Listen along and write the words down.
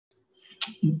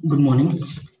Good morning.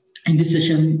 In this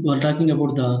session, we are talking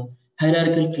about the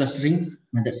hierarchical clustering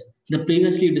methods. The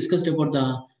previously discussed about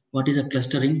the what is a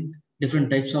clustering,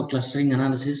 different types of clustering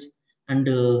analysis, and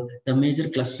the major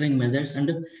clustering methods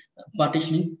and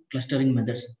partitioning clustering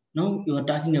methods. Now you are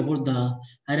talking about the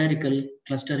hierarchical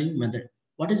clustering method.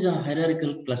 What is a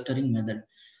hierarchical clustering method?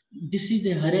 This is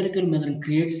a hierarchical method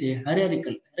creates a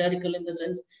hierarchical in the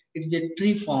sense it's a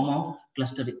tree form of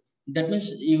clustering. That means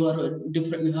you are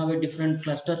different, you have a different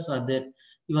clusters are there,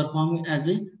 you are forming as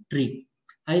a tree.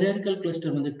 Hierarchical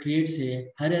cluster method creates a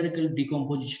hierarchical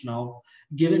decomposition of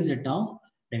given set of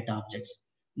data objects.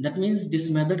 That means this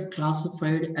method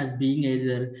classified as being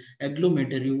either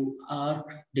agglomerative or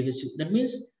divisive. That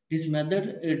means this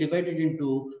method divided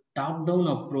into top-down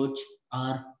approach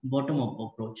or bottom-up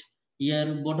approach.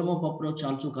 Here, bottom-up approach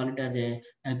also call it as a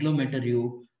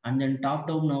agglomerative, and then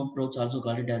top-down approach also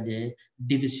call it as a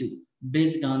divisive,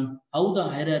 based on how the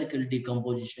hierarchical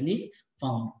decomposition is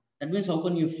formed. That means how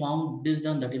can you form based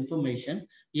on that information?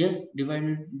 Here,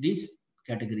 divided these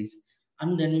categories,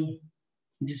 and then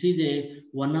this is a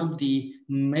one of the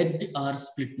merge or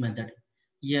split method.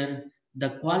 Here, the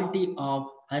quality of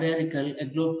hierarchical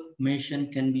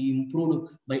agglomeration can be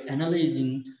improved by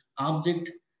analyzing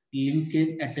object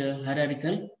linkage at a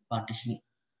hierarchical partitioning.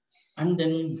 And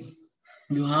then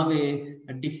you have a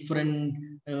different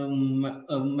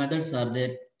methods are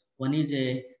there. One is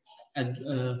a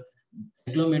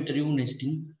agglomerative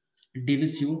nesting,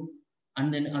 divisive,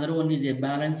 and then other one is a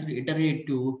balanced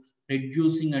iterative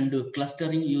reducing and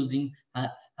clustering using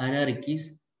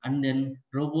hierarchies, and then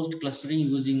robust clustering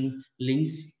using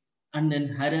links, and then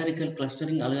hierarchical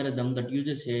clustering algorithm that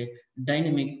uses a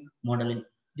dynamic modeling.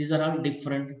 These are all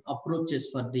different approaches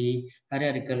for the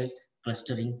hierarchical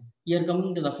clustering. Here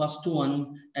coming to the first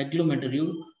one,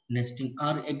 agglomerative nesting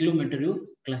or agglomerative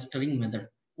clustering method.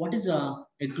 What is a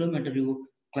agglomerative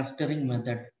clustering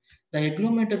method? The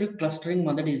agglomerative clustering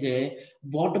method is a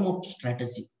bottom-up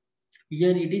strategy.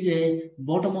 Here it is a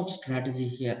bottom-up strategy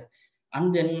here,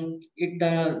 and then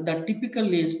the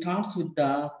typically starts with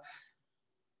the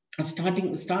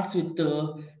starts with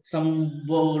some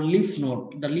leaf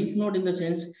node. The leaf node in the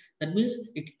sense that means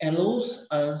it allows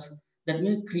us, that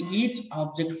means create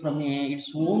object from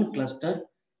its own cluster,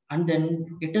 and then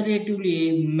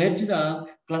iteratively merge the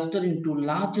cluster into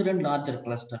larger and larger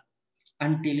cluster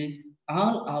until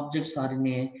all objects are in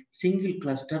a single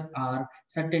cluster or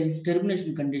certain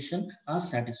termination condition are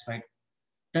satisfied.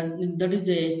 That is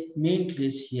a main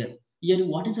case here. Here,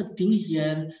 what is the thing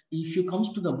here? If you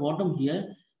comes to the bottom here,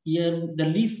 here the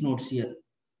leaf nodes here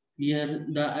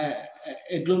the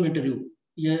agglomerative.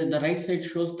 Here the right side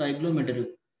shows the agglomerative.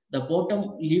 The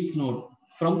bottom leaf node.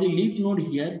 From the leaf node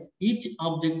here, each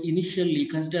object initially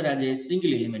considered as a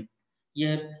single element.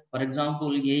 Here, for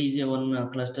example, A is a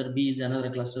one cluster, B is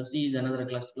another cluster, C is another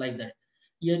cluster, like that.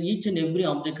 Here, each and every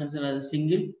object considered as a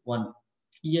single one.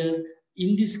 Here,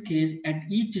 in this case, at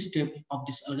each step of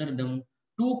this algorithm,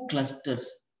 two clusters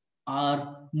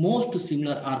are most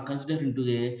similar are considered into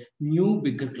a new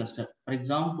bigger cluster. For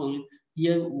example,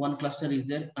 here one cluster is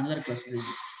there, another cluster is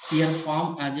here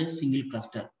formed as a single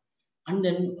cluster. And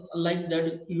then like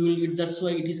that, that's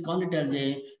why it is called it as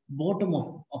a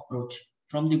bottom-up approach.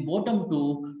 From the bottom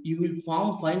to, you will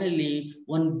form finally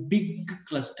one big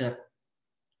cluster.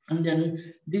 And then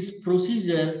this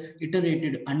procedure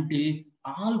iterated until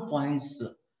all points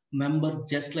member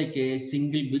just like a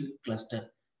single big cluster.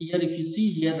 Here, if you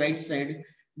see here right side,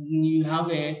 you have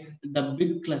the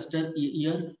big cluster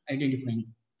here identifying.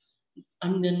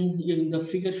 And then the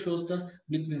figure shows the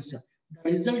big cluster.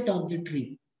 The result of the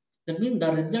tree. That means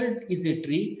the result is a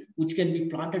tree which can be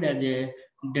plotted as a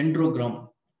dendrogram.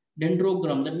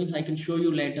 Dendrogram, that means I can show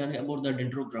you later about the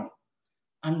dendrogram.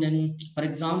 And then, for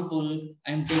example,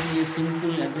 I'm taking a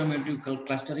simple agglomerative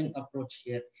clustering approach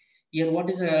here. Here, what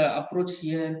is the approach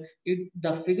here?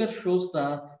 The figure shows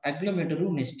the agglomerative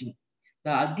nesting.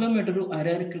 The agglomerative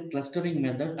hierarchical clustering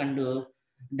method and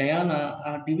Diana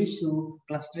or divisive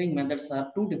clustering methods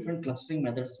are two different clustering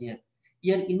methods here.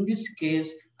 Here, in this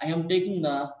case, I am taking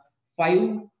the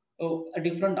five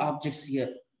different objects here.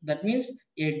 That means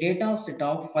a data set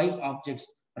of 5 objects.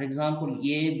 For example,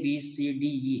 A, B, C, D,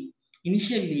 E.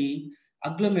 Initially,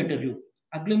 agglomerative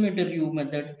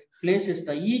method places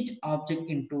each object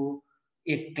into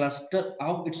a cluster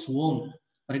of its own.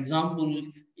 For example,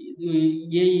 A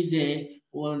is a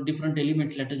different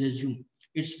element, let us assume.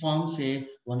 It forms a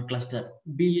one cluster.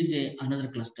 B is another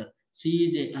cluster. C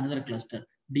is another cluster.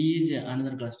 D is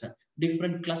another cluster.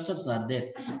 Different clusters are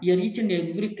there. Here, each and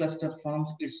every cluster forms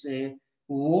its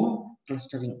own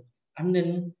clustering. And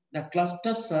then the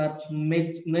clusters are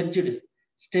merged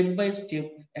step by step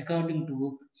according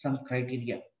to some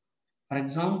criteria. For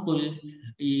example,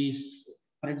 is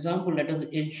for example, let us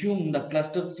assume the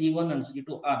cluster C1 and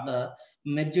C2 are the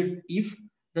merged if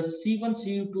the C1,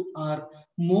 C2 are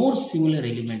more similar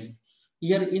elements.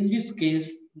 Here in this case,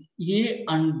 A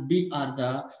and B are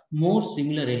the more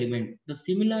similar element. The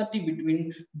similarity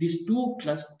between these two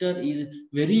cluster is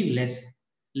very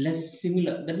less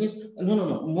similar. That means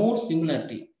no, more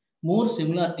similarity. More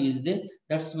similarity is there.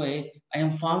 That's why I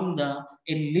am forming a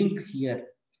link here.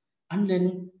 And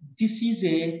then this is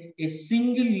a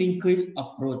single linked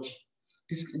approach.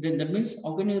 Then that means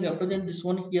how can you represent this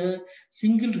one here?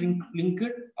 Single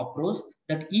linked approach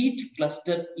that each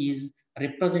cluster is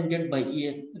represented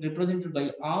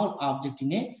by all objects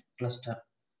in a cluster.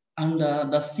 And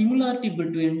the similarity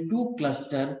between two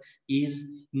clusters is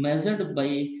measured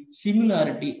by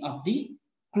similarity of the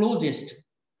closest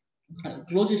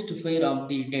closest pair of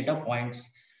the data points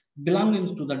belonging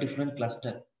to the different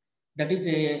cluster. That is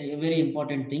a very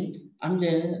important thing. And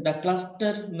then the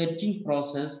cluster merging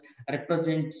process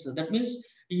represents, that means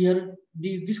here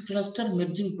this cluster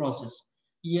merging process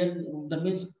here, that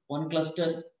means one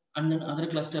cluster and then other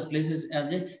cluster places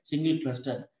as a single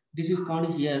cluster. This is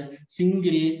called here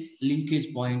single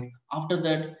linkage point. After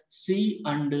that, C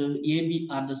and AB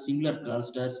are the similar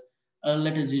clusters.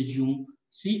 Let us assume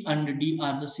C and D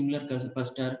are the similar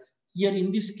cluster. Here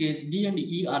in this case, D and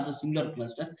E are the similar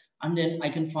cluster, and then I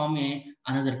can form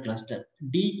another cluster.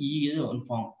 DE is one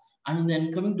form, and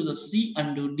then coming to the C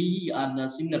and DE are the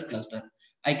similar cluster.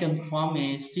 I can form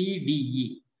a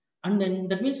CDE, and then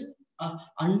that means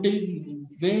until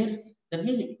where, that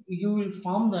means you will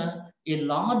form a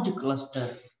large cluster.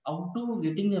 After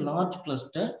getting a large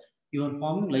cluster, you are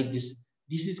forming like this.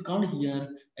 This is called here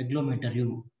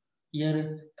agglomerative.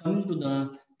 Here coming to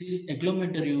the this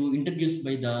agglomerative introduced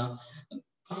by the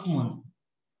Kaufman.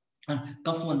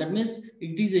 Kaufman, that means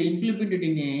it is implemented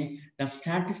in the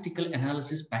statistical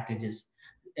analysis packages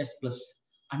S plus,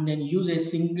 and then use a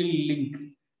single link.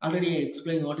 Already I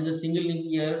explained what is a single link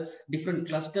here. Different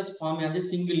clusters form as a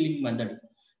single link method.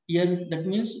 Here that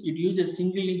means it uses a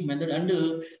single link method and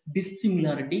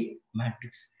dissimilarity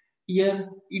matrix. Here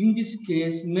in this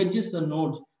case merges the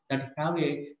nodes that have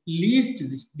a least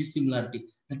dissimilarity.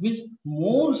 That means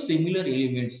more similar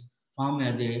elements form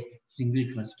as a single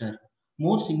cluster.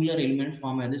 More similar elements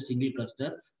form as a single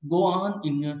cluster, go on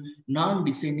in a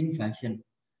non-descending fashion.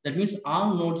 That means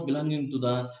all nodes belonging to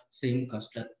the same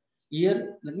cluster.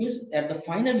 Here, that means at the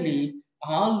finally,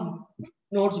 all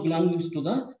nodes belonging to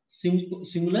the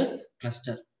similar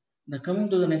cluster. Now coming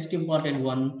to the next important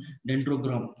one,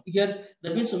 dendrogram. Here,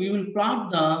 that means we will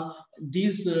plot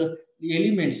these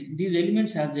elements. These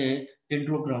elements as a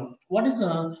dendrogram. What is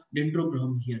the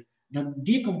dendrogram here? The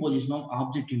decomposition of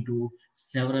object into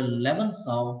several levels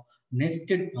of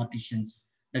nested partitions.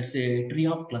 That's a tree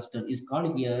of cluster is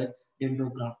called here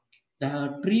dendrogram.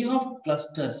 The tree of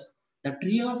clusters, the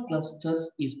tree of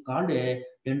clusters is called a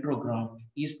dendrogram,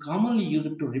 is commonly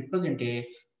used to represent a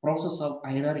process of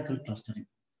hierarchical clustering.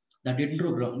 The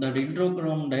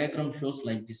dendrogram diagram shows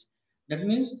like this. That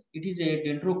means it is a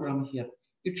dendrogram here.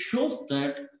 It shows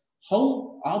that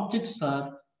how objects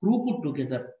are grouped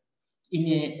together in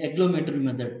a agglomerative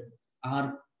method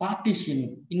or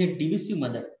partition in a divisive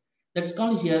method. That's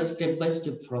called here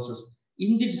step-by-step process.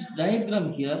 In this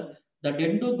diagram here, the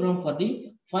dendrogram for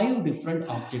the 5 different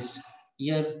objects.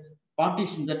 Here,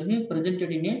 partition, that means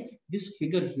presented in a this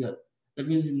figure here. That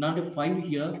means not a 5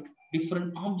 here,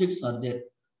 different objects are there.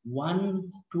 1,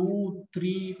 2,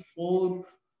 3, 4,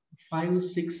 5,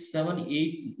 6, 7,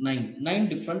 8, 9. 9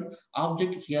 different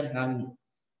objects here having.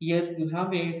 Here you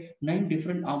have a 9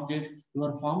 different objects. You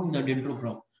are forming the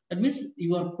dendrogram. That means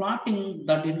you are plotting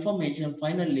that information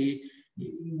finally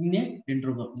in a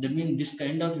dendrogram. That means this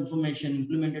kind of information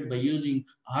implemented by using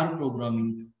R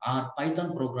programming or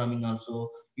Python programming also,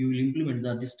 you will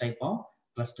implement this type of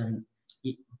clustering.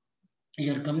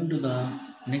 Here coming to the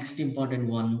next important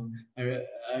one,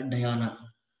 Diana.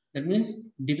 That means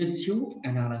divisive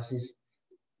analysis.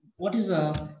 What is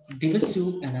a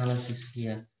divisive analysis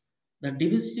here? The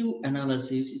divisive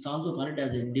analysis is also called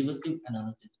as a divisive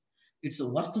analysis. It's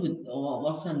works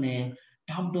on a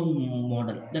top-down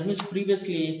model. That means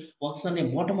previously works on a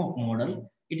bottom-up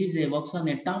model. It is a works on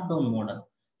a top-down model.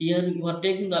 Here you are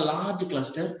taking the large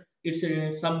cluster.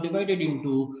 It's subdivided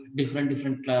into different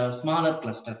smaller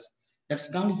clusters.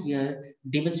 That's called here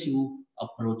divisive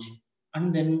approach.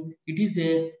 And then it is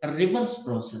a reverse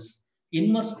process,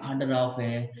 inverse order of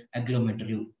a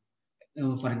agglomerative.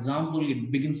 For example,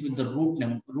 it begins with the root,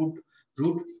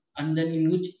 and then in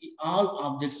which all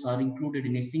objects are included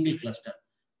in a single cluster.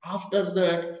 After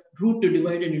that, root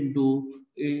divided into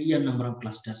a number of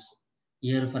clusters.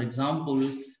 Here, for example,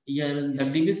 here the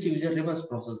DWDM is a reverse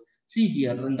process. See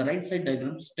here on the right side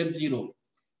diagram, step 0.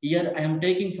 Here I am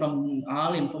taking from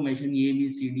all information A,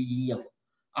 B, C, D, E, F.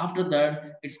 After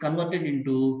that, it's converted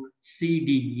into C,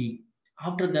 D, E.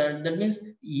 After that, that means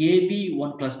AB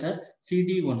one cluster,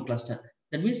 CD one cluster.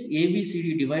 That means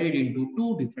ABCD divided into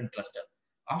two different clusters.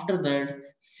 After that,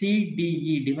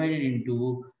 CDE divided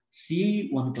into C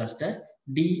one cluster,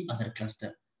 D other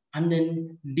cluster. And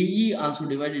then DE also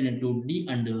divided into D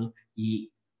and E.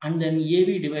 And then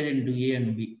AB divided into A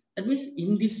and B. That means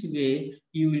in this way,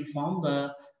 you will form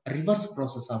the reverse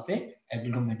process of a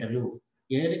agglomerative.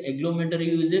 Here,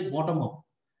 agglomerative is a bottom up.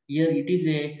 Here, it is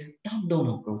a top down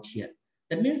approach here.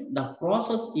 That means the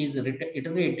process is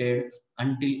iterated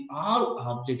until all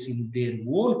objects in their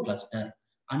own cluster,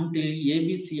 until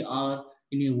ABC are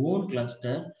in a own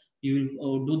cluster, you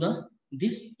will do the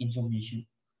this information.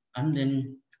 And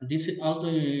then this is also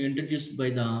introduced by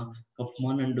the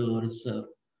Kaufman and Reserve,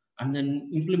 and then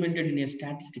implemented in a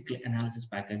statistical analysis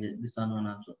package. This one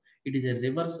also. It is a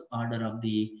reverse order of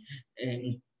the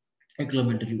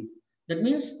agglomerate. That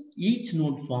means each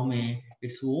node form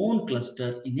its own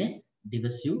cluster in a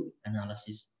divisive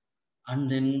analysis. And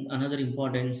then another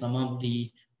important, some of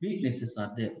the weaknesses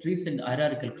are there. Recent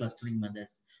hierarchical clustering methods.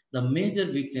 The major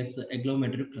weakness,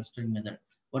 agglomerative clustering method.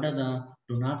 What are the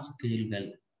do not scale well,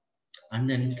 and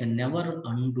then can never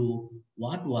undo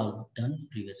what was done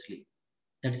previously.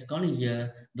 That's called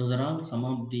here. Those are all some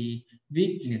of the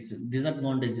weaknesses,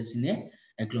 disadvantages in a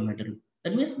agglomerative.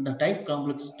 That means the type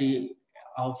complexity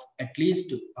of at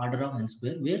least order of n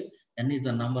square, where n is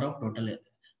the number of total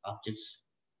objects.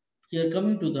 Here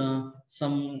coming to the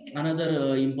some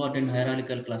another important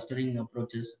hierarchical clustering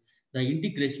approaches, the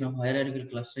integration of hierarchical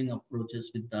clustering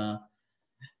approaches with the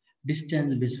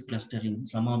distance-based clustering.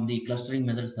 Some of the clustering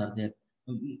methods are there.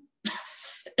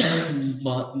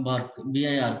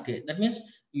 BIRK. That means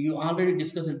you already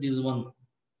discussed this one.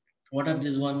 What are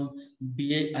this one?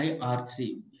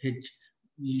 BIRC,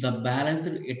 the balanced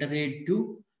iterative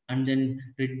and then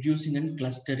reducing and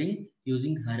clustering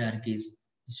using hierarchies.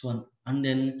 This one. And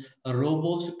then a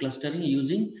robust clustering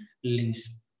using links.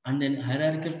 And then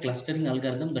hierarchical clustering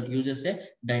algorithm that uses a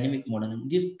dynamic modeling.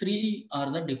 These three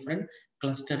are the different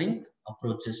clustering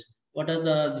approaches. What are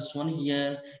the this one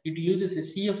here? It uses a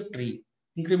CF tree,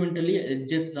 incrementally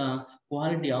adjust the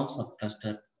quality of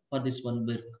subcluster for this one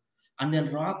work. And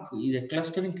then rock is a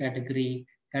clustering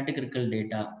categorical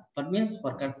data. That means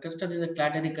for cluster is a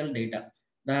categorical data.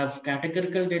 The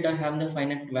categorical data have the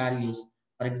finite values.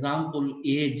 For example,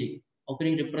 age. How can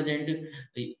you represent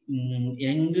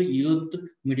young, youth,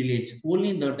 middle age?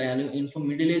 Only the value in for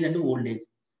middle age and old age.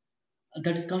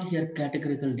 That is called here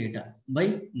categorical data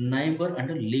by neighbor and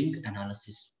link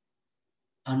analysis.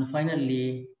 And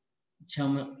finally,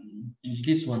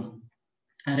 this one,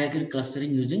 hierarchical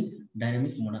clustering using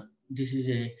dynamic model. This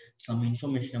is some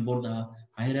information about the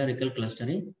hierarchical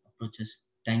clustering approaches.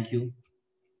 Thank you.